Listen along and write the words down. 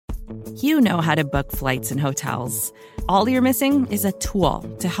You know how to book flights and hotels. All you're missing is a tool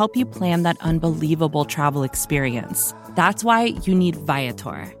to help you plan that unbelievable travel experience. That's why you need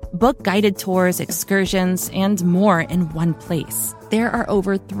Viator. Book guided tours, excursions, and more in one place. There are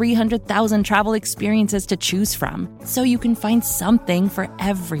over 300,000 travel experiences to choose from, so you can find something for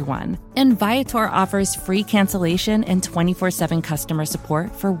everyone. And Viator offers free cancellation and 24/7 customer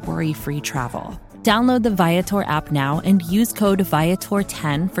support for worry-free travel. Download the Viator app now and use code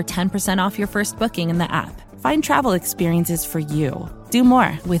Viator10 for 10% off your first booking in the app. Find travel experiences for you. Do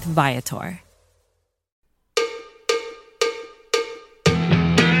more with Viator.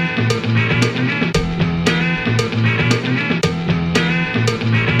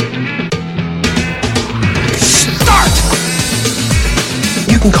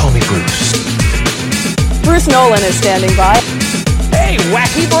 You can call me Bruce. Bruce Nolan is standing by. Hey,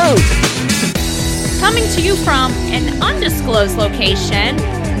 Wacky Bruce! Coming to you from an undisclosed location,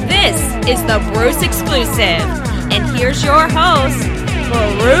 this is the Bruce Exclusive. And here's your host,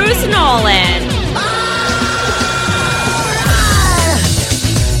 Bruce Nolan.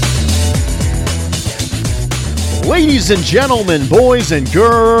 Ladies and gentlemen, boys and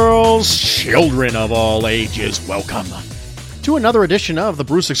girls, children of all ages, welcome to another edition of the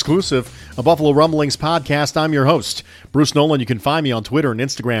Bruce Exclusive, a Buffalo Rumblings podcast. I'm your host, Bruce Nolan. You can find me on Twitter and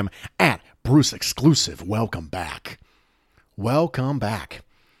Instagram at Bruce Exclusive. Welcome back. Welcome back.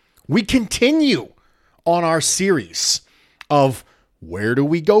 We continue on our series of where do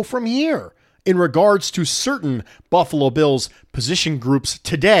we go from here in regards to certain Buffalo Bills position groups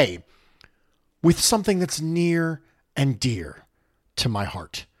today with something that's near and dear to my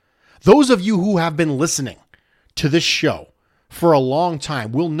heart. Those of you who have been listening to this show for a long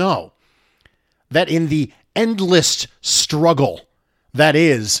time will know that in the endless struggle that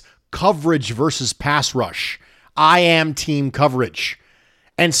is coverage versus pass rush, I am team coverage,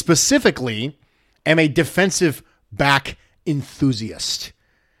 and specifically am a defensive back enthusiast.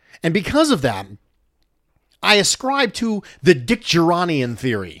 And because of that, I ascribe to the Dick Juranian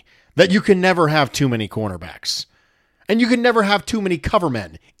theory that you can never have too many cornerbacks, and you can never have too many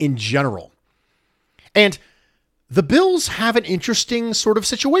covermen in general. And the Bills have an interesting sort of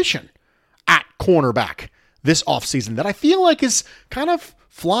situation at cornerback this offseason that I feel like is kind of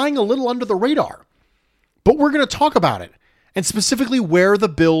flying a little under the radar. But we're going to talk about it, and specifically where the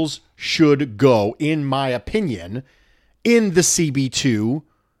Bills should go, in my opinion, in the CB2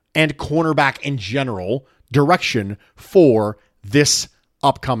 and cornerback in general direction for this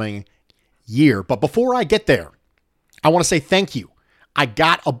upcoming year. But before I get there, I want to say thank you. I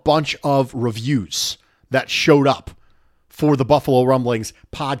got a bunch of reviews that showed up for the Buffalo Rumblings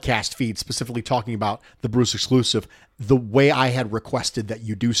podcast feed, specifically talking about the Bruce Exclusive, the way I had requested that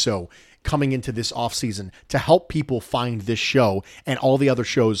you do so coming into this offseason to help people find this show and all the other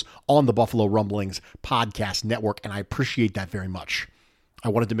shows on the Buffalo Rumblings podcast network, and I appreciate that very much. I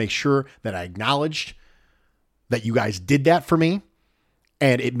wanted to make sure that I acknowledged that you guys did that for me,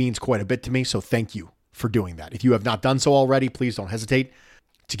 and it means quite a bit to me, so thank you for doing that. If you have not done so already, please don't hesitate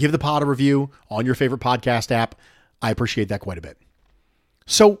to give the pod a review on your favorite podcast app. I appreciate that quite a bit.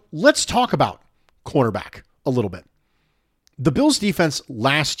 So let's talk about cornerback a little bit. The Bills defense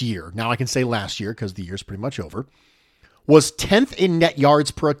last year, now I can say last year because the year's pretty much over, was 10th in net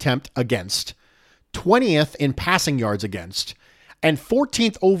yards per attempt against, 20th in passing yards against, and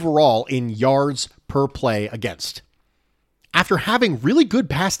 14th overall in yards per play against. After having really good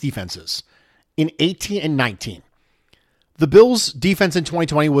pass defenses in 18 and 19, the Bills' defense in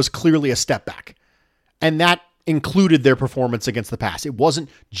 2020 was clearly a step back, and that included their performance against the pass. It wasn't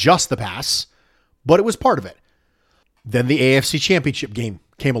just the pass, but it was part of it. Then the AFC Championship game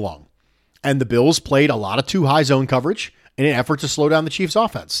came along, and the Bills played a lot of too high zone coverage in an effort to slow down the Chiefs'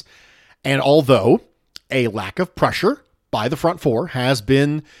 offense. And although a lack of pressure by the front four has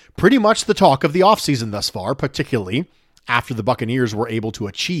been pretty much the talk of the offseason thus far, particularly after the Buccaneers were able to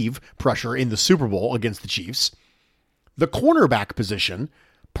achieve pressure in the Super Bowl against the Chiefs, the cornerback position,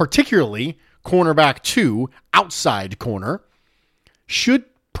 particularly cornerback 2, outside corner, should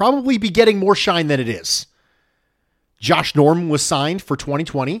probably be getting more shine than it is. Josh Norman was signed for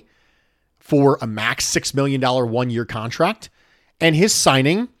 2020 for a max $6 million one-year contract, and his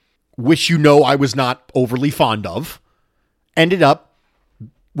signing, which you know I was not overly fond of, ended up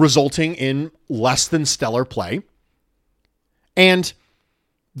resulting in less than stellar play. And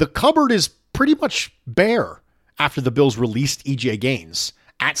the cupboard is pretty much bare after the Bills released EJ Gaines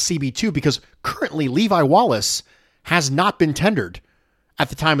at CB2 because currently Levi Wallace has not been tendered at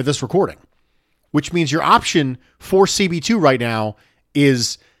the time of this recording, which means your option for CB2 right now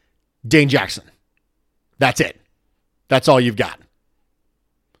is Dane Jackson. That's it. That's all you've got.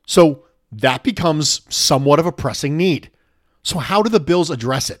 So that becomes somewhat of a pressing need. So how do the Bills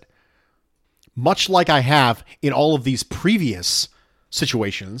address it? Much like I have in all of these previous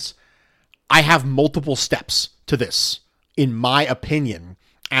situations, I have multiple steps to this, in my opinion,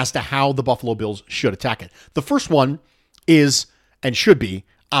 as to how the Buffalo Bills should attack it. The first one is, and should be,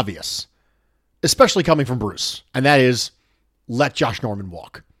 obvious, especially coming from Bruce, and that is, let Josh Norman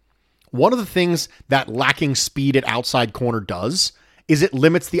walk. One of the things that lacking speed at outside corner does is it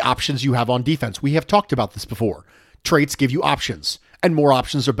limits the options you have on defense. We have talked about this before. Traits give you options, and more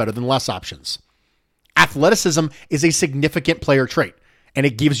options are better than less options. Athleticism is a significant player trait, and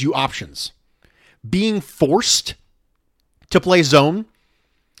it gives you options. Being forced to play zone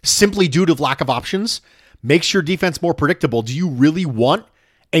simply due to lack of options makes your defense more predictable. Do you really want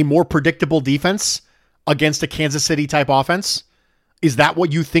a more predictable defense against a Kansas City type offense? Is that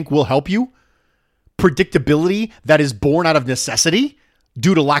what you think will help you? Predictability that is born out of necessity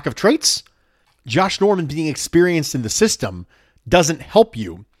due to lack of traits? Josh Norman being experienced in the system doesn't help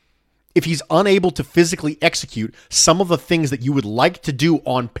you if he's unable to physically execute some of the things that you would like to do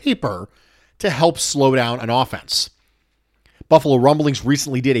on paper to help slow down an offense. Buffalo Rumblings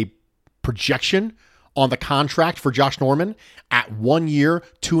recently did a projection on the contract for Josh Norman at 1 year,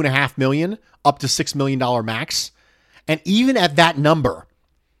 $2.5 million, up to $6 million max. And even at that number,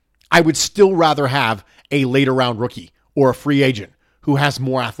 I would still rather have a later round rookie or a free agent who has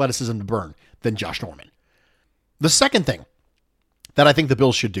more athleticism to burn than Josh Norman. The second thing that I think the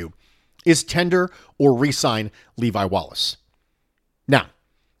Bills should do is tender or re-sign Levi Wallace. Now,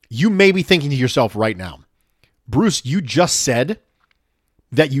 you may be thinking to yourself right now, Bruce, you just said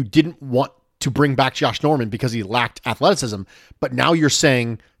that you didn't want to bring back Josh Norman because he lacked athleticism, but now you're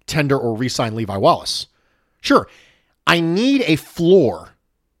saying tender or re-sign Levi Wallace. Sure, I need a floor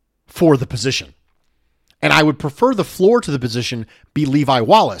for the position, and I would prefer the floor to the position be Levi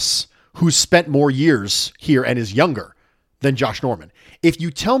Wallace, who's spent more years here and is younger than Josh Norman. If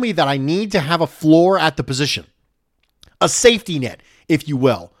you tell me that I need to have a floor at the position, a safety net, if you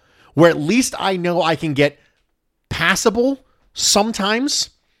will, where at least I know I can get passable,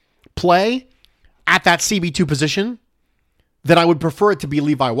 sometimes play at that CB2 position, then I would prefer it to be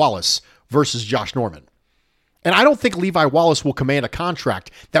Levi Wallace versus Josh Norman. And I don't think Levi Wallace will command a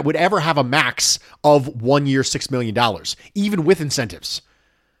contract that would ever have a max of 1 year, $6 million, even with incentives.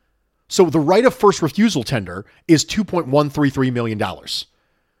 So the right of first refusal tender is $2.133 million.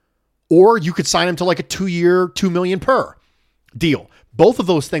 Or you could sign him to like a 2 year, $2 million per deal. Both of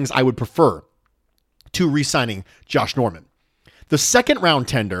those things I would prefer to re-signing Josh Norman. The second round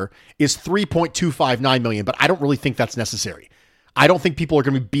tender is $3.259 million, but I don't really think that's necessary. I don't think people are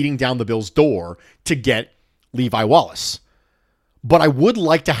going to be beating down the Bills' door to get Levi Wallace. But I would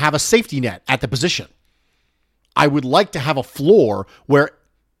like to have a safety net at the position. I would like to have a floor where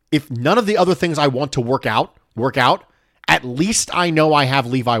if none of the other things I want to work out, at least I know I have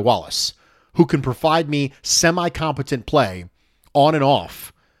Levi Wallace, who can provide me semi-competent play on and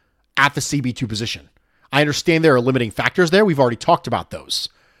off at the CB2 position. I understand there are limiting factors there. We've already talked about those.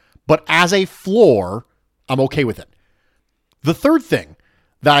 But as a floor, I'm okay with it. The third thing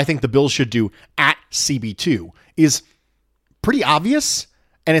that I think the Bills should do at CB2 is pretty obvious,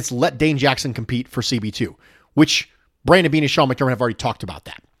 and it's let Dane Jackson compete for CB2, which Brandon Beane and Sean McDermott have already talked about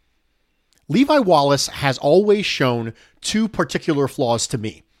that. Levi Wallace has always shown two particular flaws to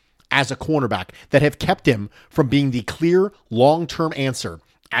me as a cornerback that have kept him from being the clear long-term answer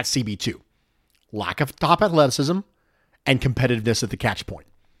at CB2. Lack of top athleticism and competitiveness at the catch point.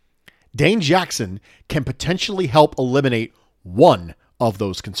 Dane Jackson can potentially help eliminate one of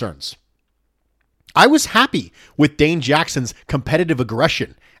those concerns. I was happy with Dane Jackson's competitive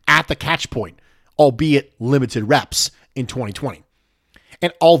aggression at the catch point, albeit limited reps in 2020.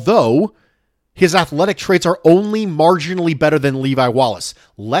 And although his athletic traits are only marginally better than Levi Wallace,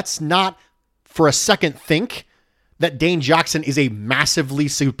 let's not for a second think that Dane Jackson is a massively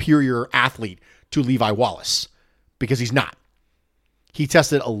superior athlete to Levi Wallace, because he's not. He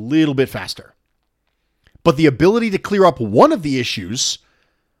tested a little bit faster. But the ability to clear up one of the issues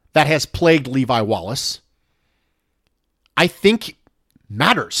that has plagued Levi Wallace, I think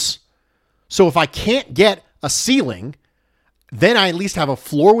matters. So if I can't get a ceiling, then I at least have a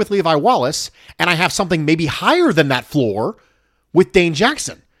floor with Levi Wallace, and I have something maybe higher than that floor with Dane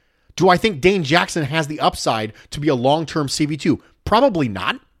Jackson. Do I think Dane Jackson has the upside to be a long-term CB2? Probably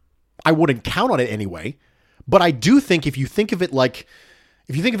not. I wouldn't count on it anyway. But I do think if you think of it like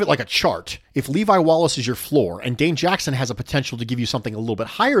a chart, if Levi Wallace is your floor and Dane Jackson has a potential to give you something a little bit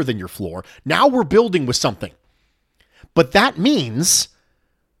higher than your floor, now we're building with something. But that means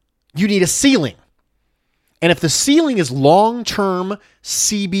you need a ceiling. And if the ceiling is long-term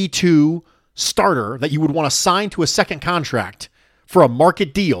CB2 starter that you would want to sign to a second contract for a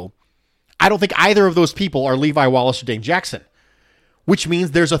market deal, I don't think either of those people are Levi Wallace or Dane Jackson, which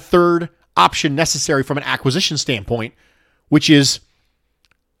means there's a third option necessary from an acquisition standpoint, which is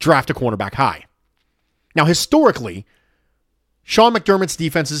draft a cornerback high. Now, historically, Sean McDermott's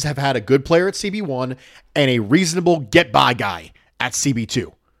defenses have had a good player at CB1 and a reasonable get-by guy at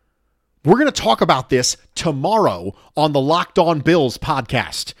CB2. We're going to talk about this tomorrow on the Locked On Bills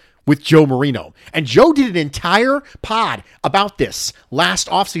podcast with Joe Marino. And Joe did an entire pod about this last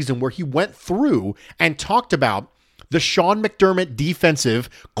offseason where he went through and talked about the Sean McDermott defensive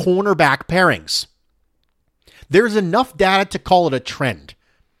cornerback pairings. There's enough data to call it a trend.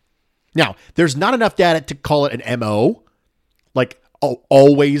 Now, there's not enough data to call it an MO, like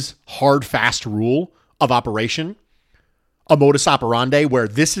always hard, fast rule of operation, a modus operandi where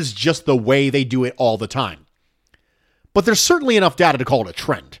this is just the way they do it all the time. But there's certainly enough data to call it a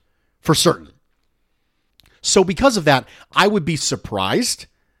trend, for certain. So because of that, I would be surprised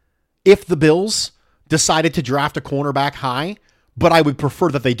if the Bills decided to draft a cornerback high, but I would prefer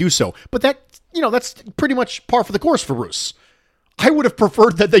that they do so. But that's pretty much par for the course for Bruce. I would have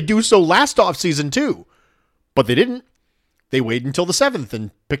preferred that they do so last offseason too, but they didn't. They waited until the 7th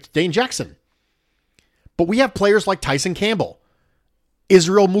and picked Dane Jackson. But we have players like Tyson Campbell,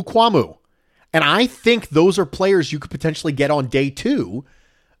 Israel Mukwamu, and I think those are players you could potentially get on day 2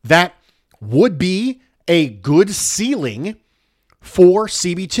 that would be a good ceiling for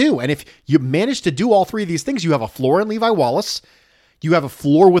CB2. And if you manage to do all three of these things, you have a floor in Levi Wallace, you have a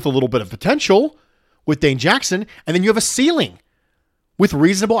floor with a little bit of potential with Dane Jackson, and then you have a ceiling with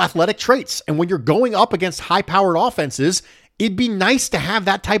reasonable athletic traits. And when you're going up against high-powered offenses, it'd be nice to have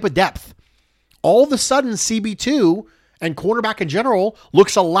that type of depth. All of a sudden, CB2 and cornerback in general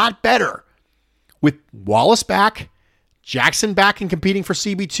looks a lot better with Wallace back, Jackson back and competing for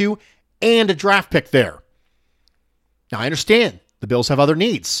CB2, and a draft pick there. Now, I understand the Bills have other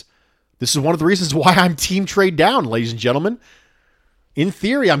needs. This is one of the reasons why I'm team trade down, ladies and gentlemen. In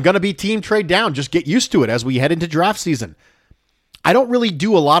theory, I'm going to be team trade down. Just get used to it as we head into draft season. I don't really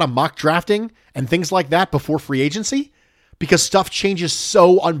do a lot of mock drafting and things like that before free agency because stuff changes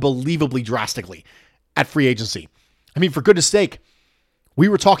so unbelievably drastically at free agency. I mean, for goodness sake, we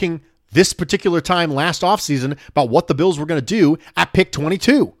were talking this particular time last offseason about what the Bills were going to do at pick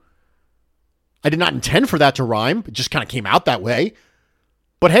 22. I did not intend for that to rhyme. It just kind of came out that way.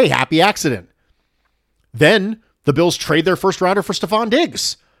 But hey, happy accident. Then the Bills trade their first rounder for Stephon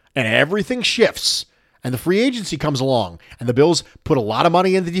Diggs, and everything shifts. And the free agency comes along, and the Bills put a lot of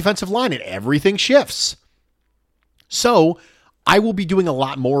money in the defensive line, and everything shifts. So I will be doing a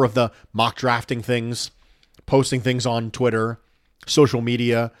lot more of the mock drafting things, posting things on Twitter, social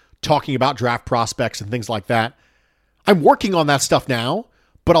media, talking about draft prospects and things like that. I'm working on that stuff now,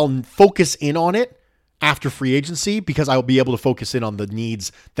 but I'll focus in on it after free agency because I will be able to focus in on the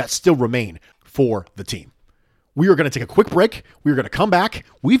needs that still remain for the team. We are going to take a quick break. We are going to come back.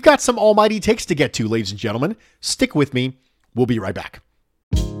 We've got some almighty takes to get to, ladies and gentlemen. Stick with me. We'll be right back.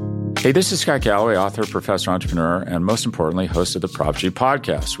 Hey, this is Scott Galloway, author, professor, entrepreneur, and most importantly, host of the Prop G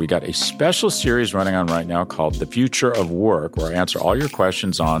podcast. We got a special series running on right now called The Future of Work, where I answer all your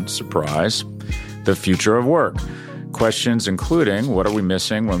questions on, surprise, the future of work. Questions including, what are we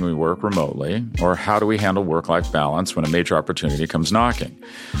missing when we work remotely? Or how do we handle work-life balance when a major opportunity comes knocking?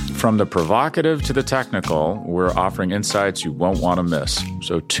 From the provocative to the technical, we're offering insights you won't want to miss.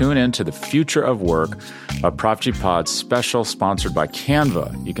 So tune in to The Future of Work, a Prop G Pod special sponsored by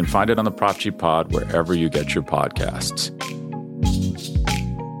Canva. You can find it on the Prop G Pod wherever you get your podcasts.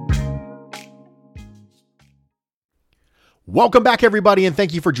 Welcome back, everybody, and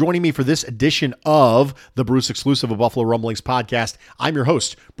thank you for joining me for this edition of the Bruce Exclusive of Buffalo Rumblings podcast. I'm your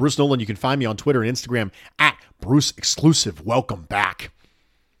host, Bruce Nolan. You can find me on Twitter and Instagram at Bruce Exclusive. Welcome back.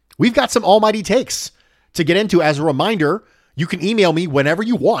 We've got some almighty takes to get into. As a reminder, you can email me whenever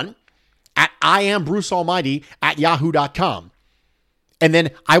you want at iambrucealmighty@yahoo.com. And then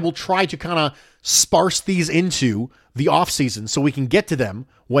I will try to kind of sparse these into the offseason so we can get to them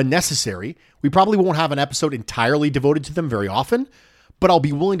when necessary. We probably won't have an episode entirely devoted to them very often, but I'll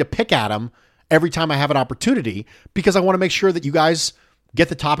be willing to pick at them every time I have an opportunity because I want to make sure that you guys get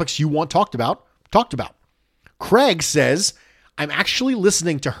the topics you want talked about. Craig says, I'm actually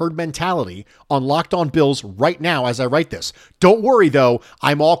listening to Herd Mentality on Locked On Bills right now as I write this. Don't worry, though.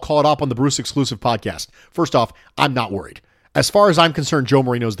 I'm all caught up on the Bruce Exclusive podcast. First off, I'm not worried. As far as I'm concerned, Joe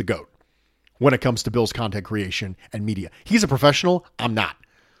Marino's the GOAT when it comes to Bills content creation and media. He's a professional. I'm not.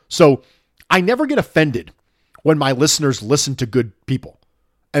 So I never get offended when my listeners listen to good people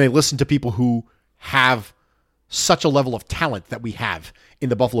and they listen to people who have such a level of talent that we have in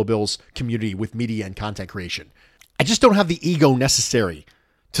the Buffalo Bills community with media and content creation. I just don't have the ego necessary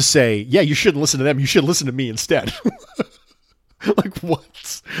to say, yeah, you shouldn't listen to them. You should listen to me instead. Like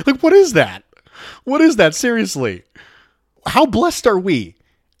what? Like what is that? What is that? Seriously. How blessed are we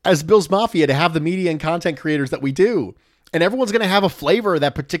as Bills Mafia to have the media and content creators that we do? And everyone's going to have a flavor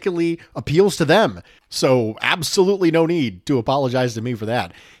that particularly appeals to them. So absolutely no need to apologize to me for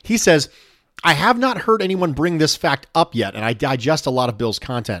that. He says, I have not heard anyone bring this fact up yet, and I digest a lot of Bills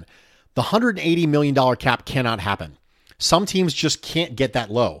content. The $180 million cap cannot happen. Some teams just can't get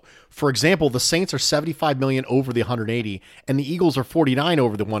that low. For example, the Saints are $75 million over the 180, and the Eagles are $49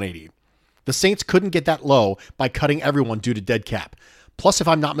 over the 180. The Saints couldn't get that low by cutting everyone due to dead cap. Plus, if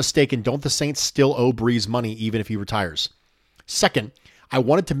I'm not mistaken, don't the Saints still owe Breeze money even if he retires? Second, I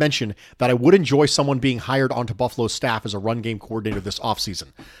wanted to mention that I would enjoy someone being hired onto Buffalo's staff as a run game coordinator this offseason.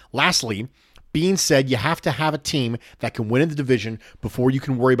 Lastly, Bean said you have to have a team that can win in the division before you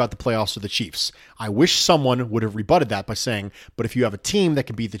can worry about the playoffs or the Chiefs. I wish someone would have rebutted that by saying, but if you have a team that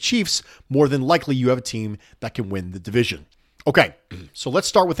can beat the Chiefs, more than likely you have a team that can win the division. Okay, so let's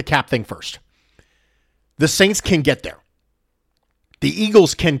start with the cap thing first. The Saints can get there. The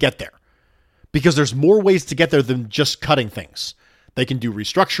Eagles can get there because there's more ways to get there than just cutting things. They can do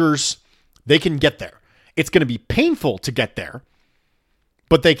restructures. They can get there. It's going to be painful to get there,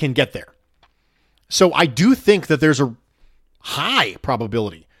 but they can get there. So I do think that there's a high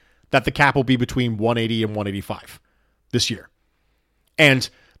probability that the cap will be between 180 and 185 this year. And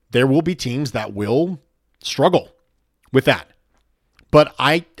there will be teams that will struggle with that. But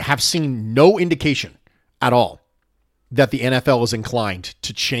I have seen no indication at all that the NFL is inclined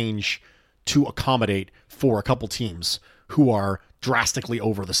to change to accommodate for a couple teams who are drastically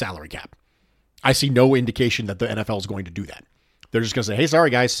over the salary cap. I see no indication that the NFL is going to do that. They're just going to say, hey, sorry,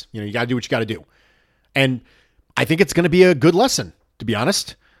 guys, you got to do what you got to do. And I think it's going to be a good lesson, to be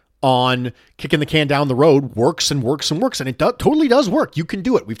honest, on kicking the can down the road works and works and works. And it totally does work. You can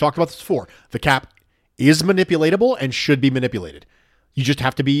do it. We've talked about this before. The cap is manipulatable and should be manipulated. You just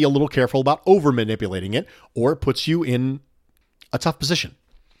have to be a little careful about over manipulating it, or it puts you in a tough position.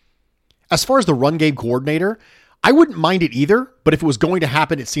 As far as the run game coordinator, I wouldn't mind it either, but if it was going to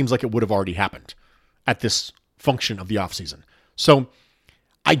happen, it seems like it would have already happened at this function of the offseason. So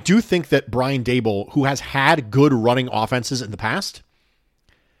I do think that Brian Daboll, who has had good running offenses in the past,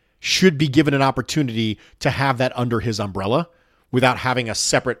 should be given an opportunity to have that under his umbrella without having a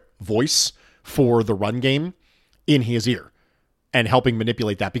separate voice for the run game in his ear and helping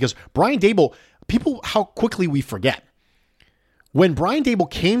manipulate that. Because Brian Daboll, how quickly we forget. When Brian Daboll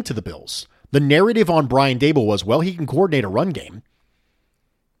came to the Bills, the narrative on Brian Daboll was, well, he can coordinate a run game.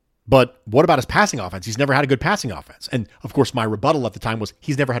 But what about his passing offense? He's never had a good passing offense. And of course, my rebuttal at the time was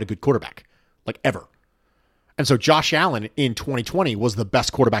he's never had a good quarterback, like ever. And so Josh Allen in 2020 was the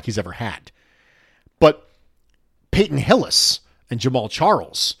best quarterback he's ever had. But Peyton Hillis and Jamal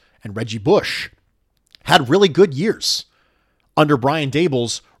Charles and Reggie Bush had really good years under Brian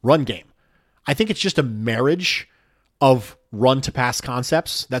Daboll's run game. I think it's just a marriage of run to pass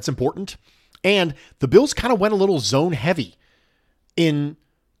concepts that's important. And the Bills kind of went a little zone heavy in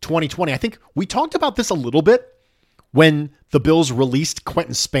 2020. I think we talked about this a little bit when the Bills released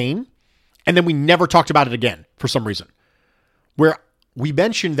Quentin Spain, and then we never talked about it again for some reason, where we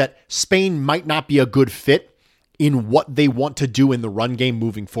mentioned that Spain might not be a good fit in what they want to do in the run game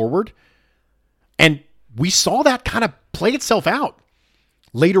moving forward. And we saw that kind of play itself out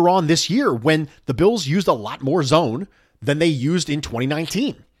later on this year when the Bills used a lot more zone than they used in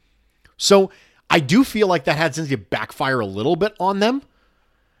 2019. So I do feel like that had to backfire a little bit on them.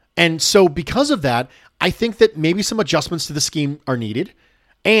 And so because of that, I think that maybe some adjustments to the scheme are needed.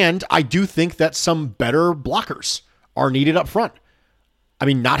 And I do think that some better blockers are needed up front. I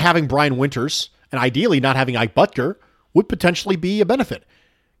mean, not having Brian Winters and ideally not having Ike Butker would potentially be a benefit.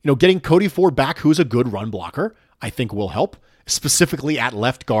 Getting Cody Ford back, who's a good run blocker, I think will help, specifically at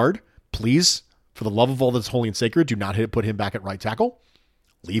left guard. Please, for the love of all that's holy and sacred, do not put him back at right tackle.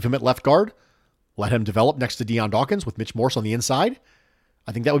 Leave him at left guard. Let him develop next to Deion Dawkins with Mitch Morse on the inside.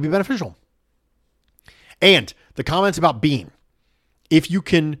 I think that would be beneficial. And the comments about Bean. If you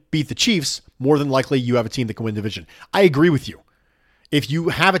can beat the Chiefs, more than likely you have a team that can win the division. I agree with you. If you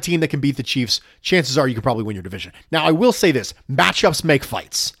have a team that can beat the Chiefs, chances are you can probably win your division. Now, I will say this. Matchups make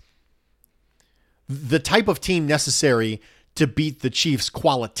fights. The type of team necessary to beat the Chiefs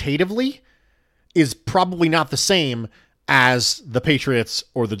qualitatively is probably not the same as the Patriots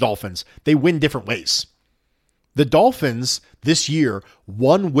or the Dolphins. They win different ways. The Dolphins this year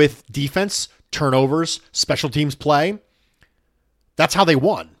won with defense, turnovers, special teams play. That's how they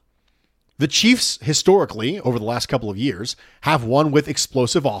won. The Chiefs, historically, over the last couple of years, have won with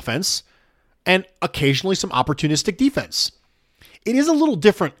explosive offense and occasionally some opportunistic defense. It is a little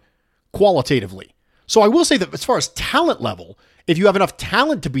different qualitatively. So I will say that as far as talent level, if you have enough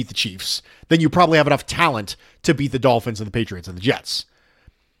talent to beat the Chiefs, then you probably have enough talent to beat the Dolphins and the Patriots and the Jets.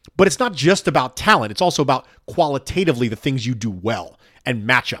 But it's not just about talent. It's also about qualitatively the things you do well and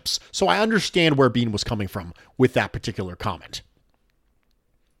matchups. So I understand where Bean was coming from with that particular comment.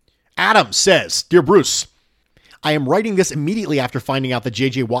 Adam says, Dear Bruce, I am writing this immediately after finding out that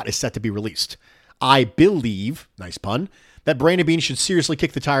J.J. Watt is set to be released. I believe, nice pun, that Brandon Bean should seriously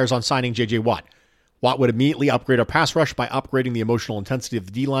kick the tires on signing J.J. Watt. Watt would immediately upgrade our pass rush by upgrading the emotional intensity of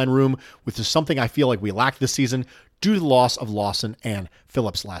the D-line room, which is something I feel like we lacked this season due to the loss of Lawson and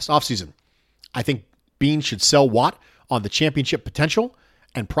Phillips last offseason. I think Bean should sell Watt on the championship potential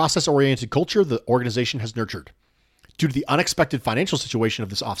and process-oriented culture the organization has nurtured. Due to the unexpected financial situation of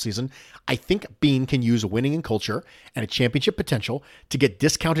this offseason, I think Bean can use a winning in culture and a championship potential to get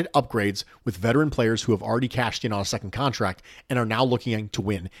discounted upgrades with veteran players who have already cashed in on a second contract and are now looking to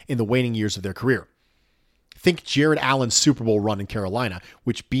win in the waning years of their career. Think Jared Allen's Super Bowl run in Carolina,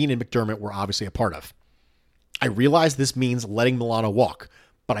 which Bean and McDermott were obviously a part of. I realize this means letting Milano walk,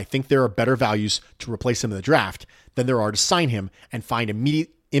 but I think there are better values to replace him in the draft than there are to sign him and find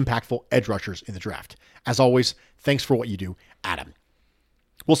immediate impactful edge rushers in the draft. As always, thanks for what you do, Adam.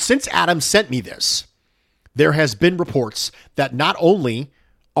 Well, since Adam sent me this, there has been reports that not only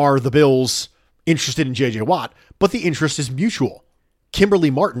are the Bills interested in J.J. Watt, but the interest is mutual. Kimberly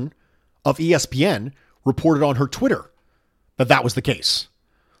Martin of ESPN reported on her Twitter that that was the case.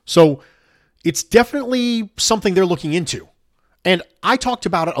 So it's definitely something they're looking into. And I talked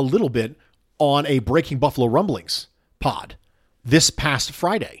about it a little bit on a Breaking Buffalo Rumblings pod this past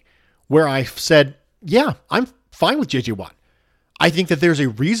Friday, where I said, yeah, I'm fine with J.J. Watt. I think that there's a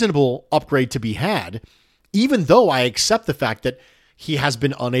reasonable upgrade to be had, even though I accept the fact that he has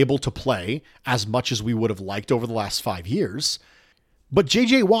been unable to play as much as we would have liked over the last 5 years. But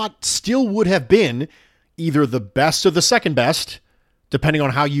J.J. Watt still would have been either the best or the second best, depending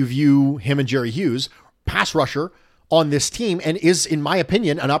on how you view him and Jerry Hughes, pass rusher on this team, and is, in my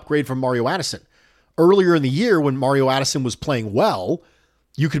opinion, an upgrade from Mario Addison. Earlier in the year, when Mario Addison was playing well,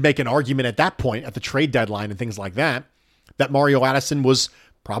 you could make an argument at that point, at the trade deadline and things like that, that Mario Addison was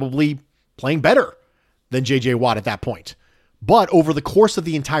probably playing better than J.J. Watt at that point. But over the course of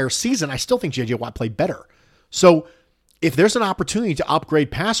the entire season, I still think J.J. Watt played better. So if there's an opportunity to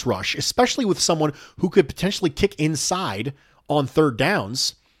upgrade pass rush, especially with someone who could potentially kick inside on third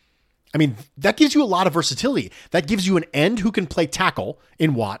downs, I mean, that gives you a lot of versatility. That gives you an end who can play tackle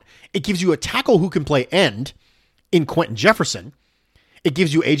in Watt. It gives you a tackle who can play end in Quentin Jefferson. It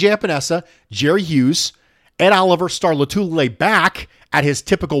gives you A.J. Epinesa, Jerry Hughes, Ed Oliver, Star Lotulelei back at his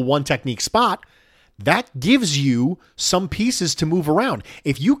typical one technique spot. That gives you some pieces to move around.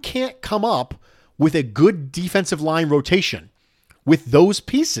 If you can't come up with a good defensive line rotation with those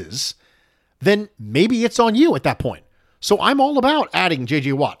pieces, then maybe it's on you at that point. So I'm all about adding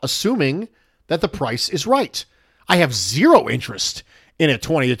J.J. Watt, assuming that the price is right. I have zero interest in a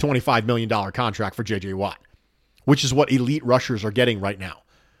 $20 to $25 million contract for J.J. Watt, which is what elite rushers are getting right now.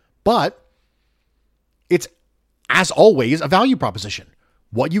 But it's, as always, a value proposition.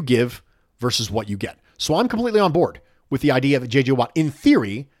 What you give versus what you get. So I'm completely on board with the idea of J.J. Watt, in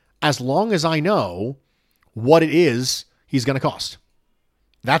theory, as long as I know what it is he's going to cost.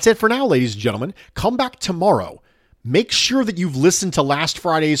 That's it for now, ladies and gentlemen. Come back tomorrow. Make sure that you've listened to last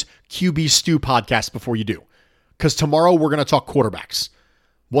Friday's QB Stew podcast before you do, because tomorrow we're going to talk quarterbacks.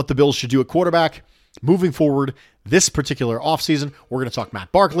 What the Bills should do at quarterback moving forward this particular offseason. We're going to talk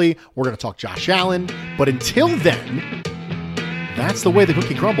Matt Barkley. We're going to talk Josh Allen. But until then, that's the way the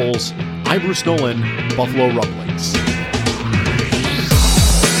cookie crumbles. I'm Bruce Nolan, Buffalo Rumblings.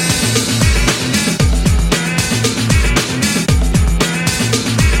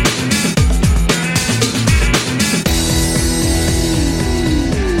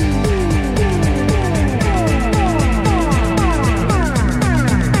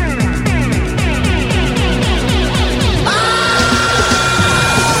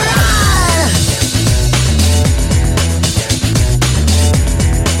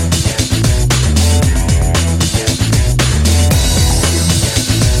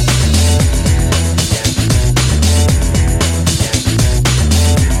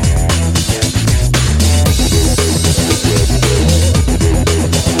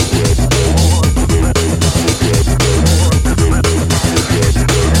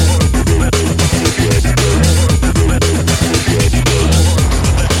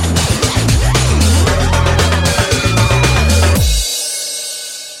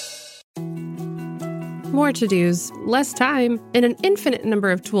 to-dos, less time, and an infinite number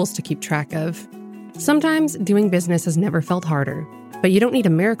of tools to keep track of. Sometimes doing business has never felt harder, but you don't need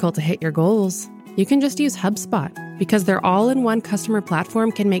a miracle to hit your goals. You can just use HubSpot, because their all-in-one customer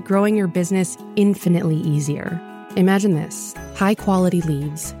platform can make growing your business infinitely easier. Imagine this: high-quality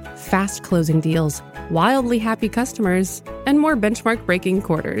leads, fast closing deals, wildly happy customers, and more benchmark-breaking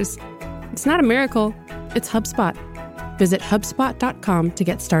quarters. It's not a miracle, it's HubSpot. Visit HubSpot.com to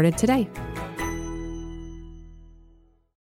get started today.